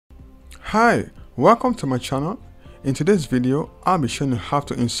Hi, welcome to my channel. In today's video, I'll be showing you how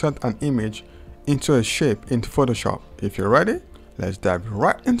to insert an image into a shape in Photoshop. If you're ready, let's dive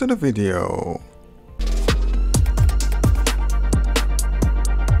right into the video.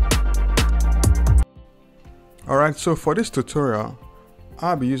 Alright, so for this tutorial,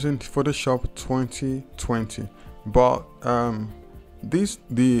 I'll be using Photoshop 2020, but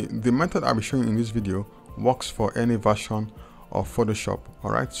the method I'll be showing in this video works for any version of Photoshop.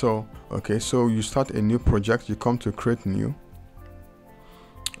 Alright, so so you start a new project, you come to create new.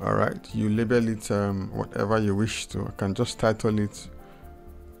 Alright, you label it whatever you wish to. I can just title it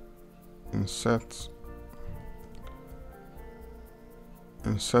insert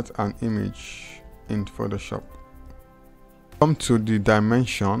an image in Photoshop. Come to the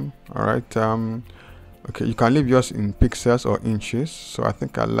dimension. Alright, you can leave yours in pixels or inches, so I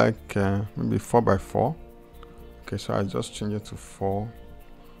think I like maybe 4x4. Okay, so I just change it to 4,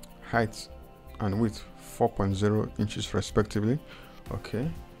 height and width 4.0 inches respectively. Okay,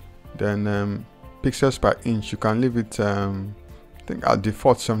 then pixels per inch, you can leave it I think at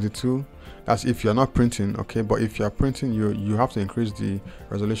default 72. That's if you're not printing. Okay, but if you're printing, you have to increase the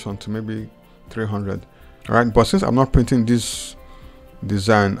resolution to maybe 300. All right, but since I'm not printing this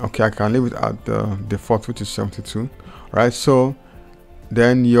design, okay, I can leave it at the default, which is 72. All right, so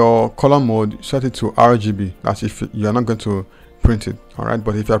then your color mode, set it to RGB. That's if you're not going to print it. All right,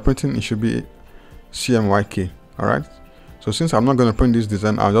 but if you're printing, it should be CMYK. All right, so since I'm not going to print this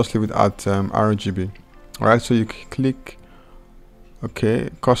design, I'll just leave it at RGB. All right, so you click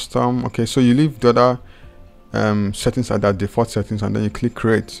custom. Okay, so you leave the other settings at that default settings, and then you click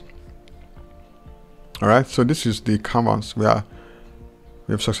create. All right, so this is the canvas where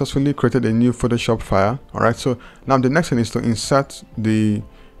we have successfully created a new Photoshop file. All right, so now the next thing is to insert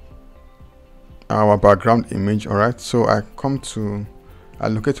our background image. All right, so I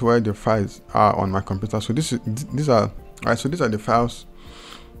locate where the files are on my computer. So these are the files.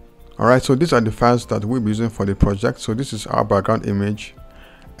 All right, so these are the files that we'll be using for the project. So this is our background image,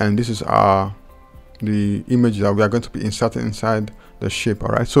 and this is the image that we are going to be inserting inside the shape.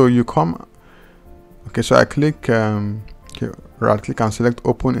 All right, so you come. Okay, so I click right click and select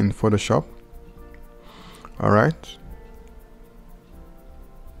open in Photoshop. All right,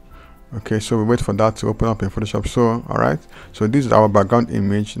 okay, so we wait for that to open up in Photoshop. So all right, so this is our background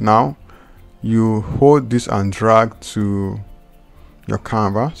image. Now you hold this and drag to your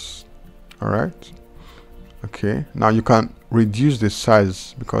canvas. All right, okay, now you can reduce the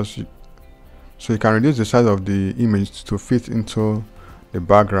size so you can reduce the size of the image to fit into the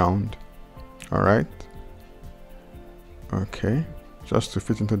background. All right, okay, just to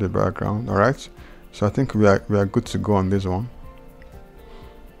fit into the background. All right, so I think we are good to go on this one.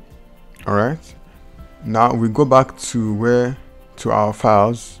 All right, now we go back to our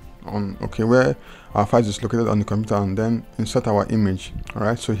files where our files is located on the computer, and then insert our image. All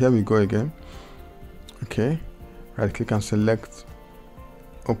right, so here we go again. Okay, right click and select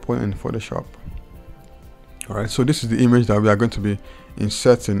open in Photoshop. All right, so this is the image that we are going to be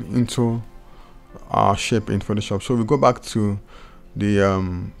inserting into our shape in Photoshop. So we go back to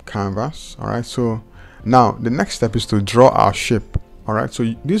the canvas. All right, so now the next step is to draw our shape. All right, so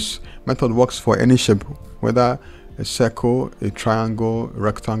this method works for any shape, whether a circle, a triangle,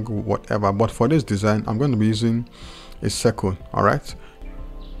 rectangle, whatever, but for this design I'm going to be using a circle. All right,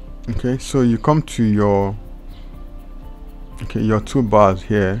 okay, so you come to your toolbars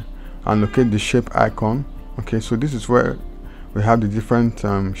here and locate the shape icon. Okay, so this is where we have the different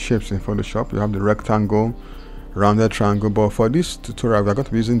shapes in Photoshop. You have the rectangle, rounded triangle, but for this tutorial we are going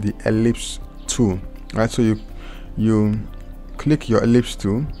to be using the ellipse tool. All right, so you click your ellipse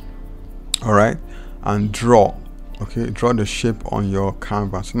tool, all right, and draw the shape on your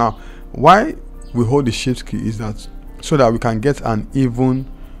canvas. Now why we hold the shift key is that so that we can get an even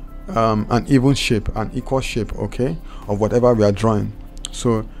shape, an equal shape, okay, of whatever we are drawing.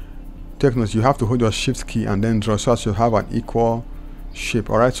 So take note, you have to hold your shift key and then draw so as you have an equal shape.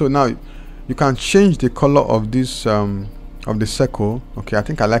 All right, so now you can change the color of this of the circle. Okay, I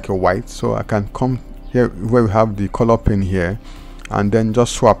think I like a white, so I can come here where we have the color pane here and then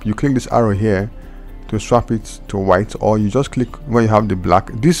just swap. You click this arrow here to swap it to white, or you just click where you have the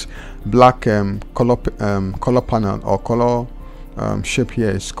black. This black color panel or color shape here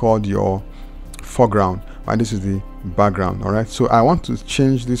is called your foreground, and this is the background. All right, so I want to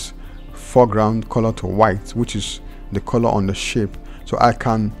change this foreground color to white, which is the color on the shape. So I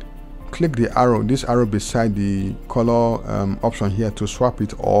can click this arrow beside the color option here to swap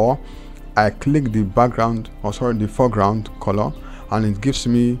it, or I click the the foreground color, and it gives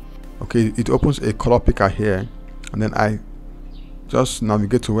me it opens a color picker here, and then I just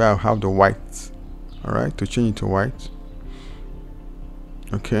navigate to where I have the white. All right, to change it to white.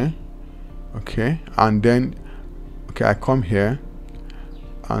 Okay, and then I come here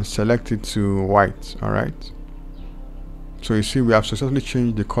and select it to white. All right, so you see we have successfully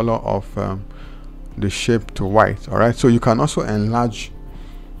changed the color of the shape to white. All right, so you can also enlarge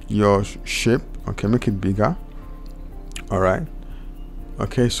your shape. Okay, make it bigger. All right,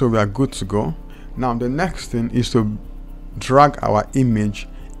 okay, so we are good to go. Now the next thing is to drag our image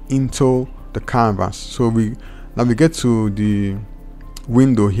into the canvas. So we navigate to the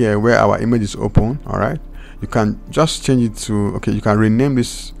window here where our image is open. All right, you can just change it to, okay, you can rename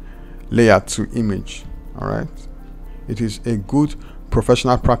this layer to image. All right, it is a good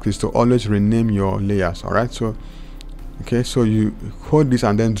professional practice to always rename your layers. All right, so so you hold this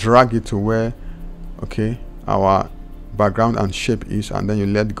and then drag it to where our background and shape is, and then you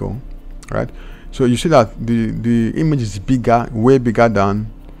let go. All right, so you see that the image is bigger, way bigger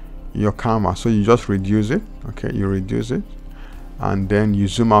than your canvas, so you just reduce it. Okay, you reduce it and then you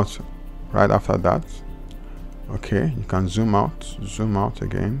zoom out right after that. Okay, you can zoom out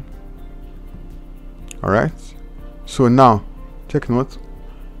again. All right, so now take note.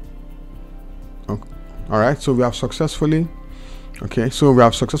 Okay. All right, so we have successfully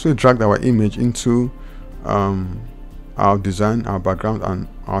dragged our image into our design, our background, and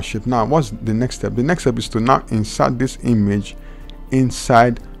our shape. Now what's the next step? The next step is to now insert this image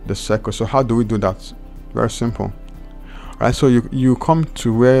inside the circle. So how do we do that? Very simple. All right, so you come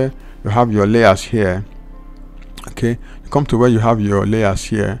to where you have your layers here. Okay, you come to where you have your layers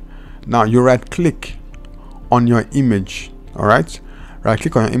here. Now you right click on your image. All right, right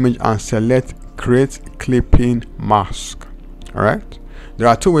click on your image and select create clipping mask. All right, there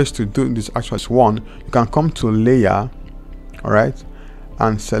are two ways to do this. Actually, one, you can come to layer, all right,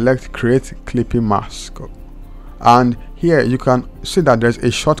 and select create clipping mask, and here you can see that there's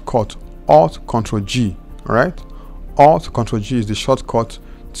a shortcut, Alt Ctrl G. All right, Alt Ctrl G is the shortcut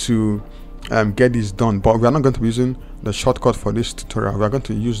to get this done, but we are not going to be using the shortcut for this tutorial. We are going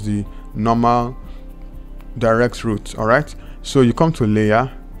to use the normal direct route. All right, so you come to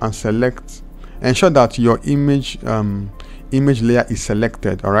layer and select, ensure that your image layer is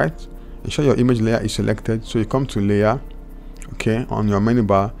selected. All right, ensure your image layer is selected. So you come to layer, okay, on your menu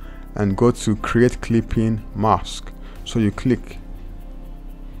bar and go to create clipping mask. So you click.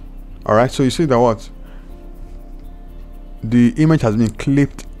 All right, so you see that what the image has been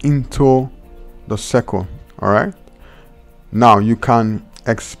clipped into the circle. All right, now you can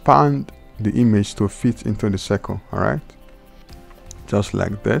expand the image to fit into the circle. All right, just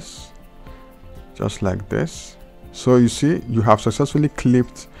like this, so you see you have successfully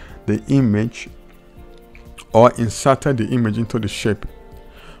clipped the image or inserted the image into the shape.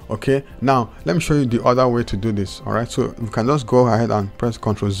 Okay, now let me show you the other way to do this. All right, so we can just go ahead and press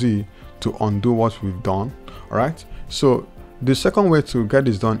Ctrl Z to undo what we've done. All right, so the second way to get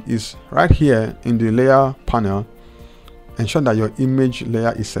this done is right here in the layer panel. Ensure that your image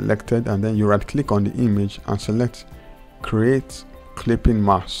layer is selected, and then you right click on the image and select create clipping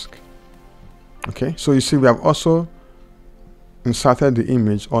mask. Okay, so you see we have also inserted the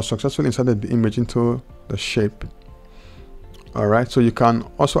image, or successfully inserted the image into the shape. All right, so you can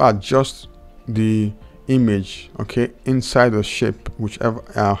also adjust the image, okay, inside the shape, whichever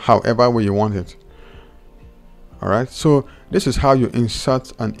however way you want it. All right, so this is how you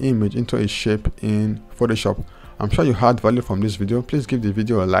insert an image into a shape in Photoshop. I'm sure you had value from this video. Please give the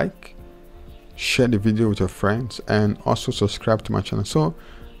video a like, share the video with your friends, and also subscribe to my channel. So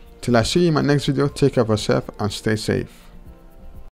till I see you in my next video, take care of yourself and stay safe.